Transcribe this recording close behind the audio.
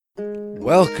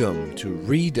Welcome to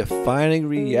Redefining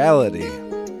Reality,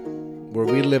 where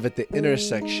we live at the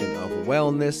intersection of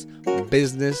wellness,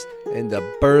 business, and the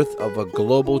birth of a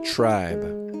global tribe.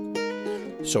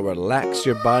 So relax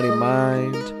your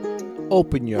body-mind,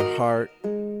 open your heart,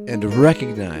 and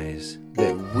recognize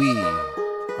that we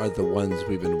are the ones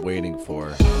we've been waiting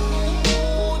for.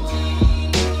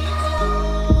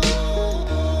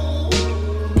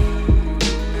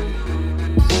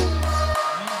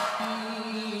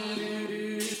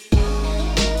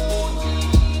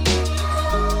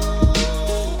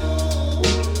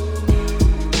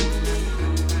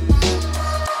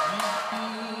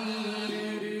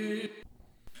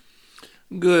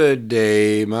 Good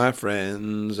day, my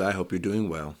friends. I hope you're doing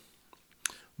well.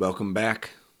 Welcome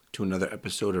back to another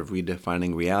episode of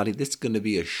Redefining Reality. This is going to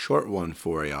be a short one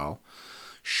for y'all.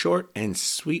 Short and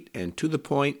sweet and to the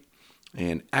point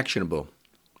and actionable.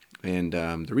 And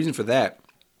the reason for that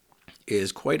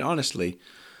is, quite honestly,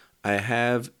 I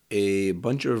have a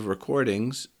bunch of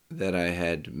recordings that I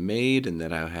had made and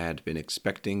that I had been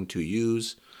expecting to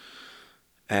use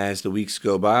as the weeks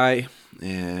go by,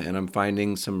 and I'm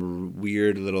finding some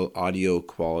weird little audio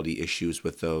quality issues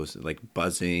with those, like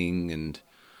buzzing and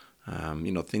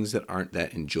things that aren't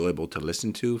that enjoyable to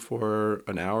listen to for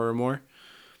an hour or more.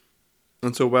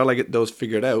 And so while I get those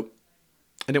figured out,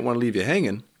 I didn't want to leave you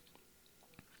hanging.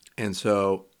 And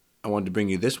so I wanted to bring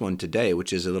you this one today,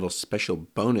 which is a little special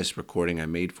bonus recording I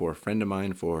made for a friend of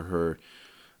mine for her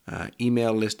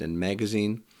email list and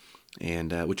magazine,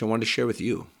 and which I wanted to share with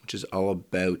you, which is all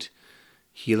about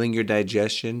healing your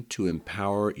digestion to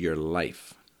empower your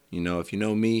life. If you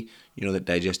know me, you know that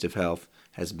digestive health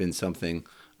has been something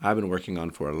I've been working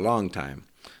on for a long time.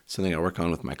 Something I work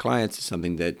on with my clients. Is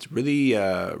something that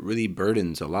really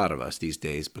burdens a lot of us these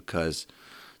days, because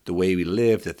the way we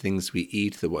live, the things we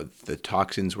eat, the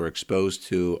toxins we're exposed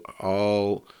to,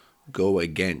 all go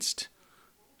against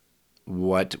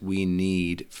what we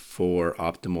need for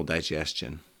optimal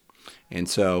digestion. And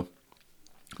so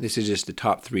this is just the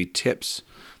top 3 tips.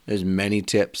 There's many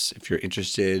tips. If you're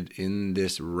interested in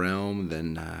this realm,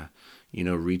 then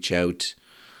reach out.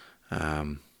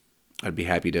 I'd be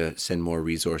happy to send more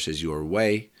resources your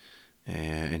way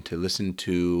and to listen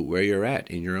to where you're at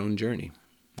in your own journey.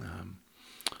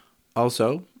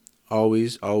 Also,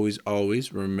 always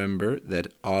remember that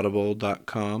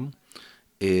Audible.com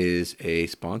is a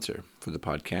sponsor for the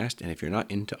podcast. And if you're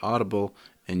not into Audible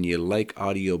and you like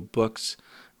audiobooks,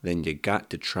 then you got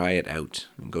to try it out.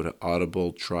 Go to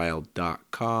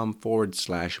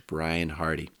audibletrial.com/Brian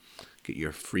Hardy. Get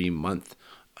your free month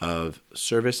of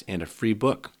service and a free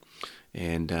book.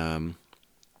 And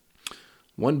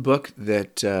one book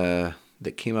that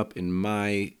came up in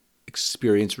my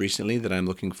experience recently that I'm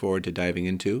looking forward to diving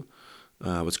into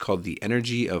was called The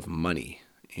Energy of Money.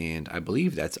 And I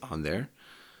believe that's on there.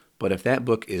 But if that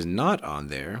book is not on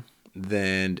there,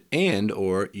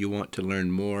 or you want to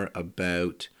learn more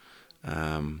about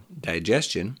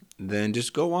digestion, then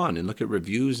just go on and look at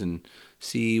reviews and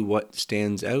see what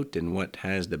stands out and what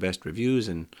has the best reviews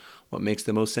and what makes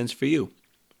the most sense for you.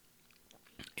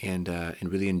 And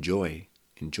really enjoy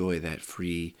that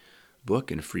free book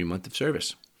and free month of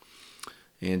service.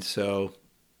 And so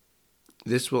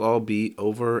this will all be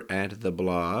over at the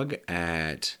blog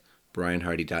at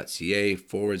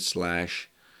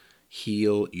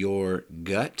brianhardy.ca/heal your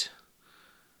gut.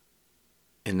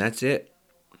 And that's it.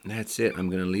 I'm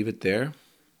going to leave it there.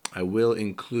 I will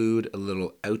include a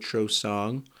little outro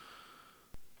song,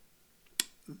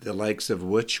 the likes of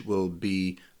which will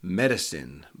be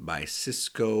Medicine by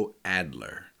Cisco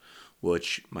Adler,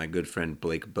 which my good friend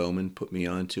Blake Bowman put me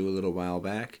onto a little while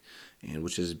back, and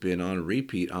which has been on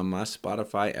repeat on my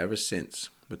Spotify ever since,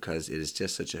 because it is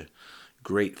just such a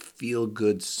great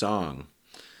feel-good song,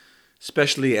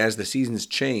 especially as the seasons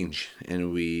change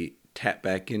and we tap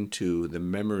back into the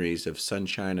memories of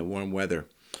sunshine and warm weather,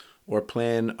 or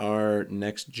plan our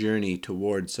next journey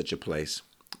towards such a place,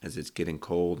 as it's getting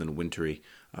cold and wintry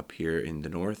up here in the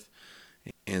north.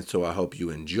 And so I hope you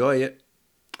enjoy it.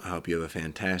 I hope you have a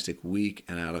fantastic week,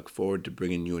 and I look forward to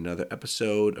bringing you another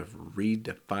episode of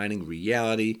Redefining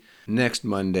Reality next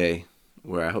Monday,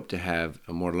 where I hope to have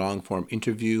a more long-form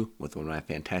interview with one of my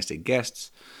fantastic guests.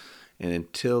 And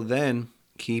until then,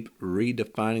 keep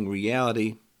redefining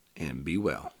reality and be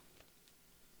well.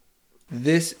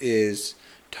 This is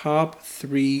top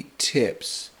 3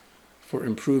 tips for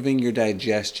improving your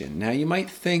digestion. Now, you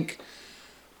might think,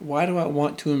 why do I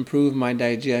want to improve my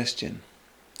digestion?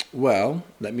 Well,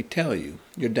 let me tell you,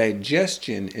 your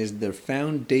digestion is the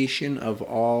foundation of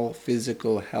all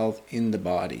physical health in the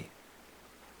body.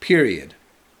 Period.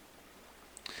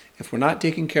 If we're not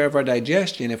taking care of our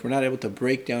digestion, if we're not able to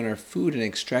break down our food and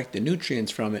extract the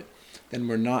nutrients from it, then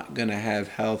we're not going to have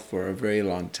health for a very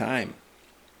long time.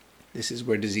 This is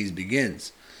where disease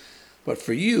begins. But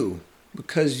for you,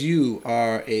 because you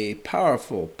are a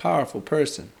powerful, powerful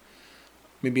person,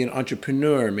 maybe an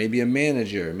entrepreneur, maybe a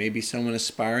manager, maybe someone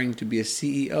aspiring to be a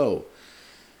CEO,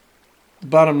 the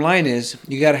bottom line is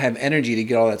you got to have energy to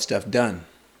get all that stuff done.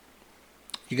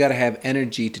 You got to have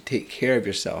energy to take care of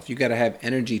yourself. You got to have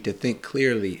energy to think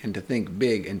clearly and to think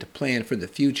big and to plan for the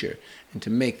future and to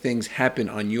make things happen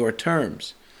on your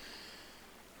terms.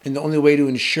 And the only way to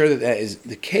ensure that that is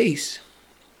the case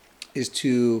is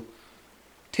to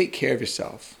take care of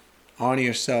yourself. Honor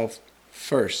yourself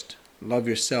first. Love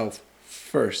yourself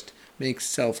first. Make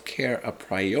self-care a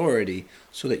priority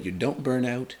so that you don't burn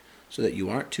out, so that you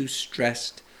aren't too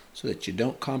stressed, so that you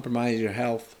don't compromise your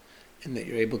health, and that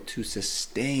you're able to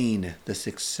sustain the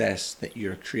success that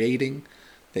you're creating,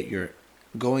 that you're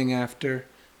going after,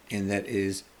 and that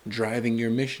is driving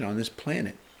your mission on this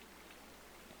planet.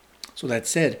 So that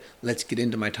said, let's get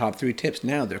into my top 3 tips.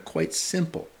 Now, they're quite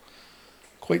simple.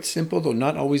 Quite simple, though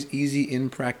not always easy in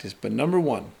practice. But number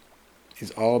 1 is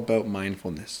all about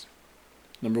mindfulness.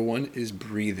 Number 1 is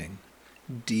breathing.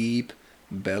 Deep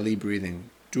belly breathing.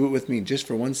 Do it with me just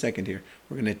for 1 second here.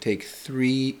 We're going to take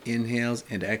 3 inhales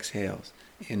and exhales.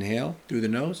 Inhale through the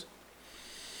nose.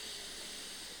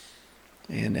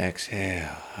 And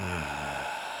exhale.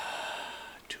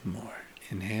 2 more.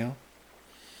 Inhale.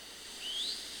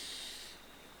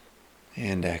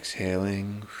 And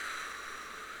exhaling.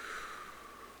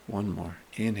 1 more.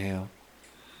 Inhale.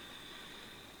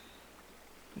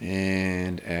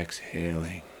 And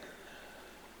exhaling.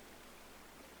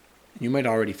 You might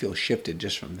already feel shifted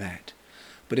just from that.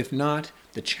 But if not,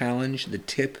 the challenge, the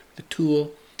tip, the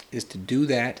tool is to do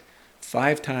that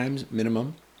 5 times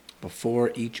minimum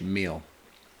before each meal.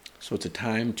 So it's a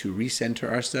time to recenter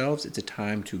ourselves. It's a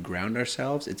time to ground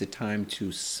ourselves. It's a time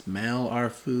to smell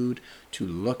our food, to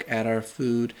look at our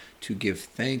food, to give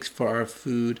thanks for our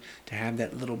food, to have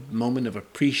that little moment of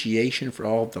appreciation for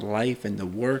all of the life and the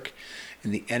work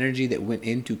and the energy that went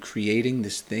into creating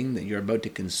this thing that you're about to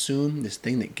consume, this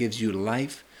thing that gives you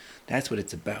life. That's what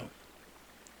it's about.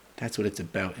 That's what it's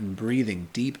about. And breathing,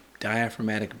 deep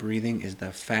diaphragmatic breathing is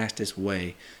the fastest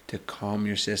way to calm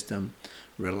your system,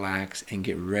 relax, and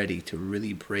get ready to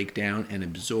really break down and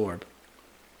absorb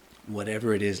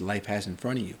whatever it is life has in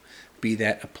front of you. Be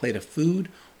that a plate of food,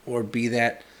 or be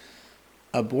that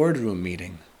a boardroom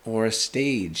meeting or a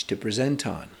stage to present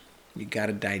on. You got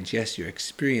to digest your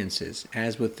experiences,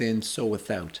 as within, so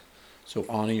without. So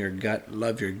honor your gut,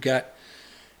 love your gut,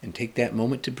 and take that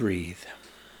moment to breathe.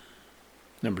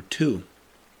 Number two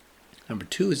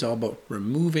is all about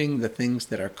removing the things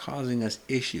that are causing us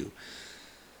issue.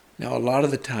 Now, a lot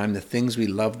of the time, the things we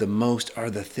love the most are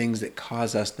the things that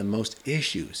cause us the most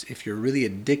issues. If you're really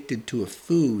addicted to a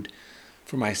food,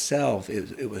 for myself,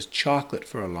 it was chocolate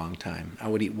for a long time. I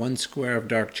would eat 1 square of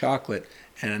dark chocolate,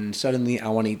 and suddenly I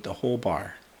want to eat the whole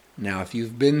bar. Now, if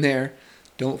you've been there,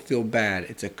 don't feel bad.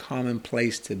 It's a common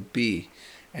place to be.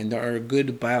 And there are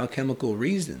good biochemical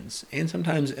reasons, and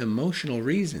sometimes emotional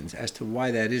reasons, as to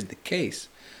why that is the case.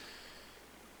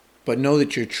 But know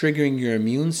that you're triggering your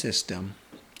immune system,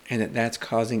 and that's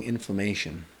causing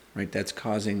inflammation, right? That's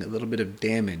causing a little bit of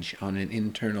damage on an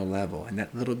internal level. And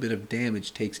that little bit of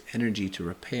damage takes energy to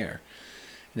repair.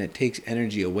 And it takes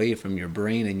energy away from your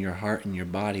brain and your heart and your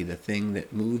body, the thing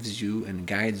that moves you and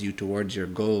guides you towards your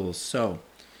goals. So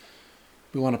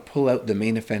we want to pull out the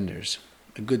main offenders.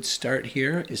 A good start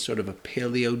here is sort of a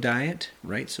paleo diet,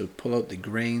 right? So pull out the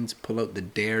grains, pull out the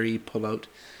dairy, pull out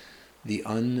the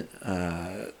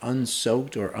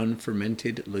unsoaked or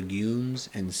unfermented legumes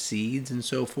and seeds and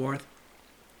so forth.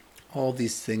 All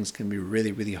these things can be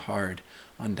really, really hard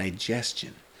on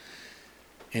digestion.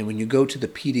 And when you go to the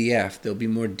PDF, there'll be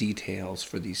more details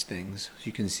for these things. So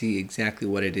you can see exactly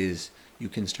what it is you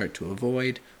can start to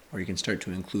avoid, or you can start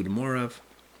to include more of.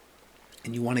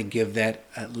 And you want to give that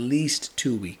at least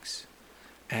 2 weeks.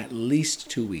 At least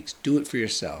 2 weeks. Do it for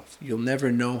yourself. You'll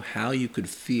never know how you could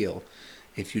feel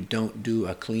if you don't do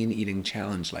a clean eating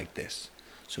challenge like this.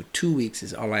 So 2 weeks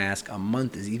is all I ask. A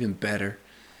month is even better.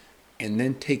 And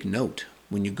then take note.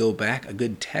 When you go back, a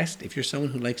good test, if you're someone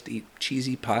who likes to eat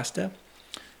cheesy pasta,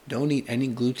 don't eat any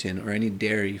gluten or any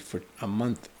dairy for a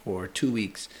month or 2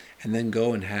 weeks, and then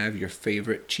go and have your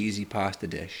favorite cheesy pasta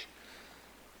dish.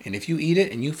 And if you eat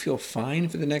it and you feel fine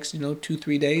for the next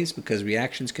 2-3 days, because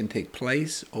reactions can take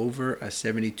place over a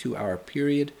 72-hour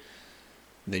period,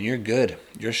 then you're good.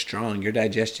 You're strong. Your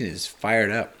digestion is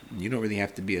fired up. You don't really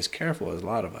have to be as careful as a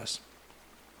lot of us.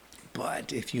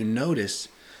 But if you notice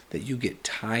that you get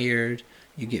tired,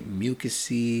 you get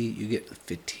mucusy, you get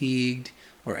fatigued,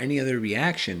 or any other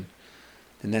reaction,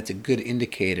 then that's a good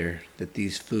indicator that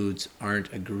these foods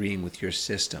aren't agreeing with your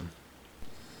system.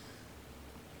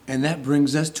 And that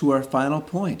brings us to our final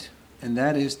point, and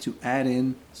that is to add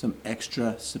in some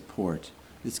extra support.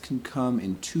 This can come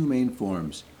in two main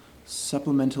forms: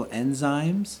 supplemental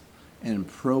enzymes and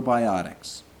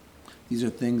probiotics. These are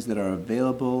things that are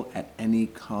available at any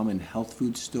common health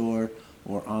food store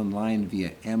or online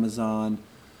via Amazon,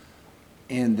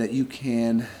 and that you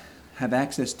can have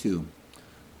access to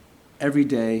every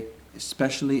day,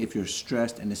 especially if you're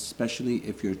stressed and especially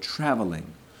if you're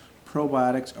traveling.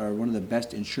 Probiotics are one of the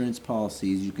best insurance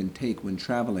policies you can take when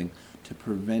traveling to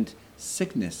prevent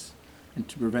sickness and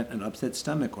to prevent an upset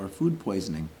stomach or food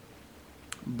poisoning.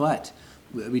 But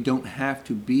we don't have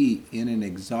to be in an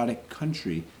exotic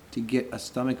country to get a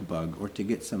stomach bug or to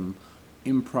get some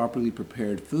improperly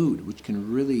prepared food, which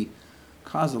can really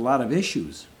cause a lot of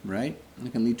issues, right?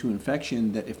 It can lead to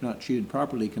infection that, if not treated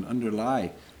properly, can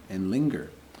underlie and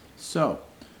linger. So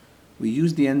we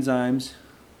use the enzymes,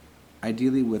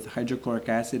 ideally with hydrochloric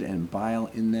acid and bile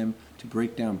in them, to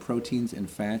break down proteins and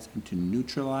fats and to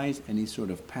neutralize any sort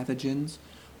of pathogens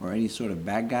or any sort of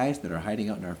bad guys that are hiding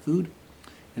out in our food.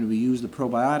 And we use the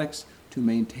probiotics to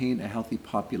maintain a healthy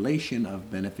population of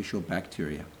beneficial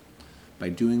bacteria. By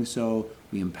doing so,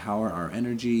 we empower our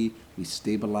energy, we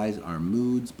stabilize our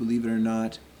moods, believe it or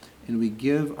not, and we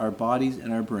give our bodies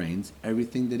and our brains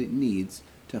everything that it needs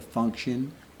to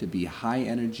function, to be high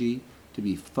energy, to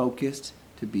be focused,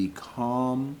 to be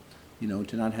calm,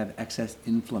 to not have excess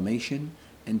inflammation,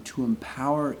 and to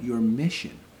empower your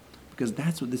mission, because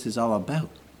that's what this is all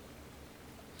about.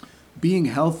 Being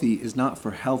healthy is not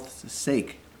for health's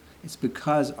sake. It's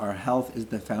because our health is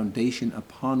the foundation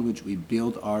upon which we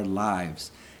build our lives.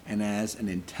 And as an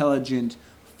intelligent,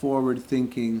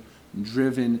 forward-thinking,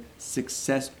 driven,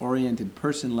 success-oriented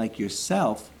person like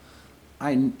yourself,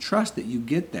 I trust that you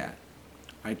get that.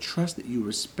 I trust that you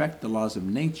respect the laws of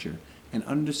nature and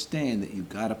understand that you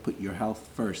got to put your health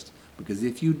first. Because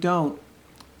if you don't,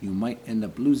 you might end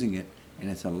up losing it,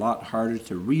 and it's a lot harder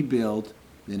to rebuild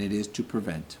than it is to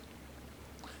prevent.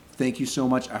 Thank you so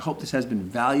much. I hope this has been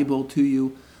valuable to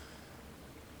you.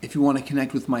 If you want to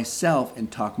connect with myself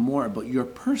and talk more about your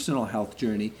personal health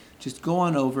journey, just go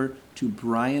on over to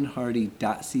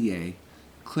brianhardy.ca,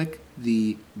 click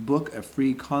the Book a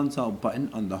Free Consult button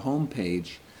on the home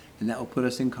page, and that will put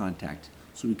us in contact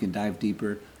so we can dive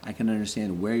deeper. I can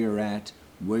understand where you're at,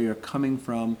 where you're coming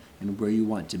from, and where you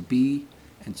want to be,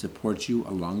 and support you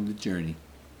along the journey.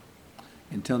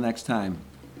 Until next time,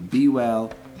 be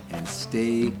well and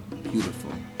stay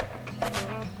beautiful.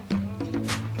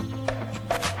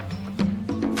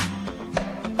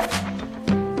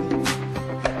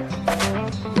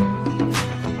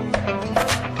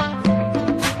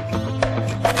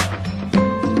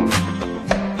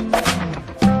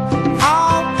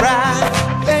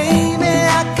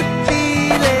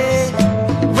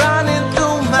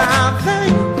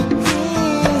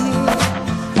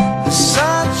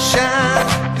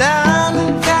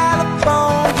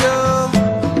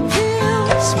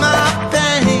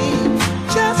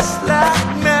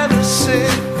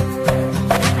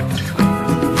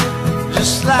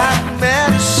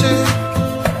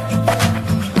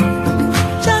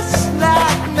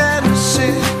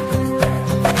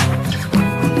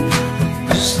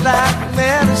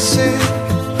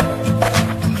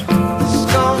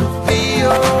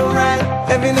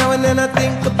 Every now and then I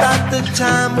think about the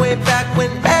time way back when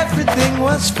everything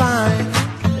was fine.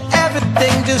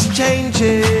 Everything just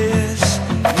changes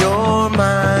your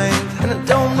mind. And I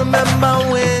don't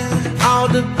remember when all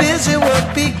the busy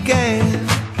work began.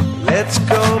 Let's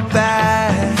go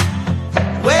back,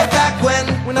 way back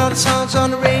when all the songs on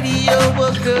the radio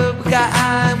were good. We got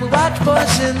high and we watched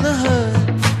Boys in the Hood.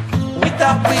 We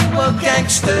thought we were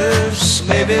gangsters,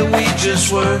 maybe we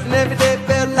just were. And every day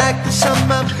felt like the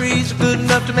summer breeze, good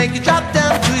enough to make you drop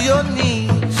down to your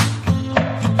knees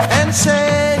and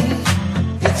say,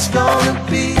 it's gonna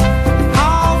be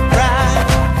alright,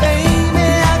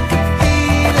 baby. I can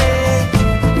feel it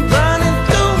running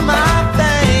through my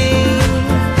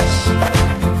veins.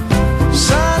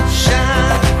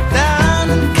 Sunshine down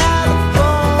in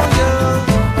California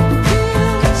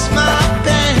heals my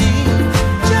pain,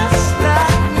 just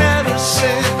like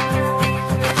medicine,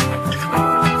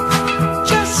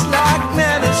 just like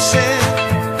medicine,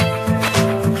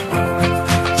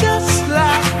 just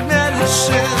like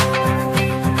medicine.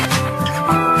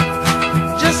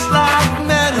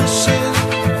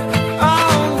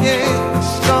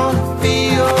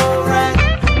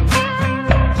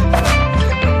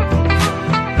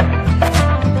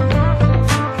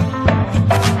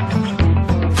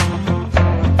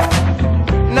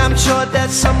 sure that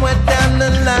somewhere down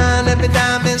the line every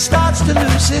diamond starts to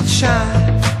lose its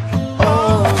shine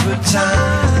over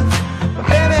time. But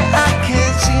baby, I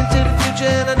can't see into the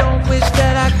future, and I don't wish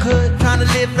that I could. Trying to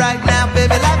live right now,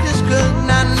 baby, life is good,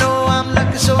 and I know I'm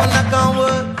lucky, so I knock on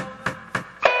wood.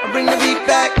 I bring the beat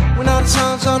back when all the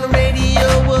songs on the radio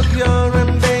were pure,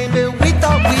 and baby, we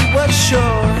thought we were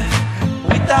sure.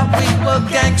 We thought we were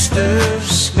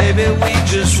gangsters, maybe we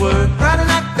just were riding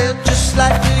like